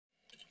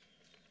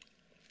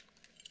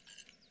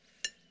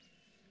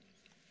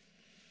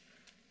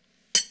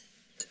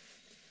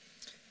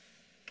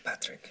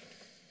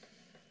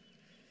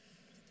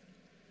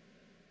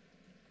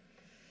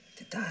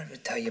Dad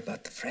would tell you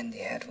about the friend he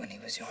had when he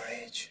was your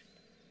age.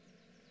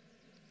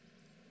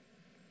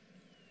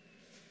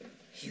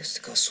 He used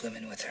to go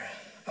swimming with her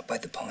up by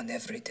the pond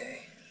every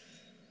day.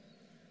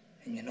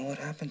 And you know what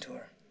happened to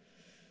her?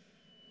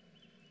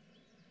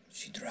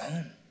 She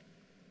drowned.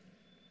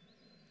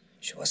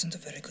 She wasn't a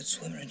very good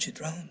swimmer and she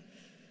drowned.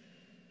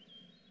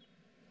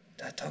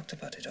 Dad talked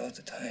about it all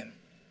the time.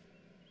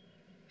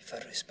 He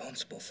felt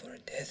responsible for her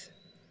death.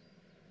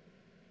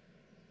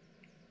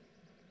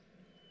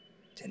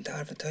 Didn't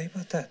Dad ever tell you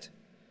about that?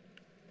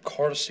 Of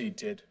course he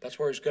did. That's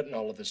where he's getting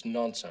all of this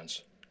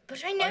nonsense.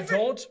 But I never... I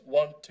don't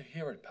want to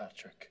hear it,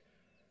 Patrick.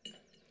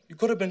 You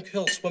could have been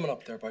killed swimming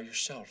up there by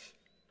yourself.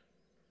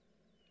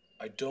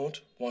 I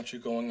don't want you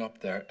going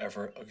up there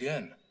ever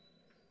again.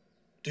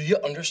 Do you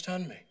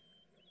understand me?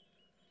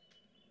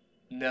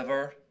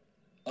 Never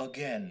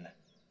again.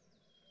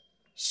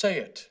 Say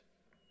it.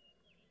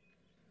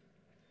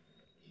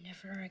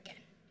 Never again.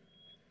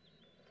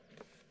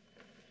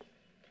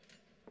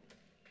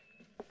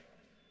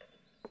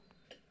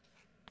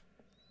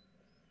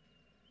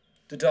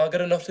 Did Dad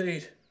get enough to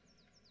eat?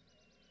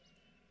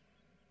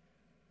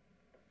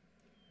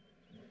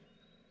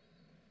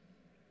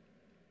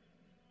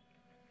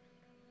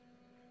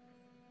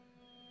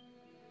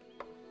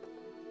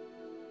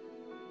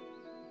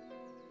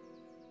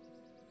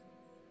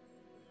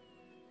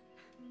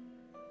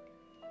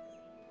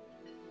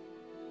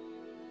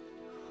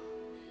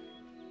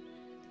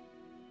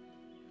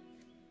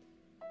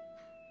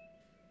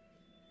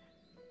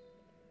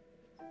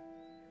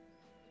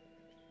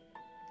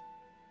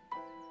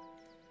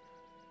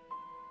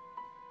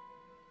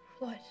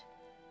 What?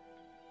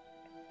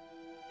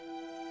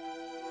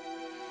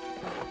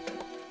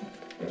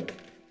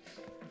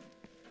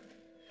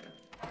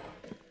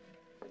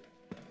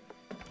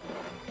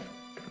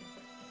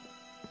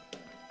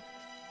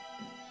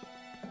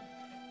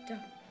 Don't.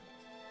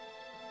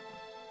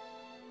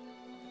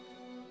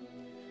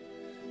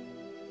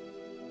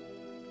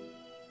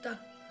 Don't.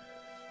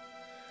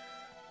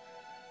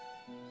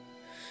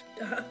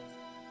 Don't.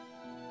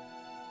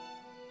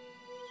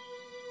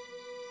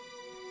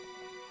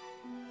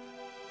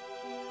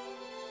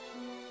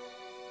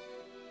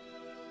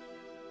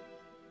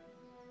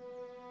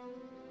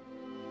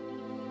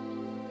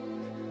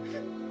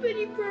 But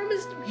you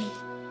promised me.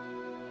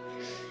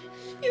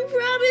 You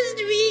promised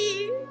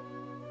me.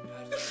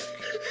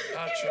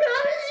 Patrick. You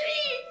promised me.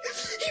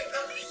 You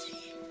promised me.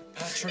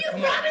 Patrick, You come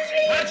on. promised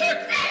me. Patrick!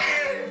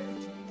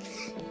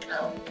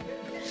 No.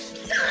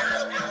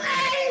 No. No.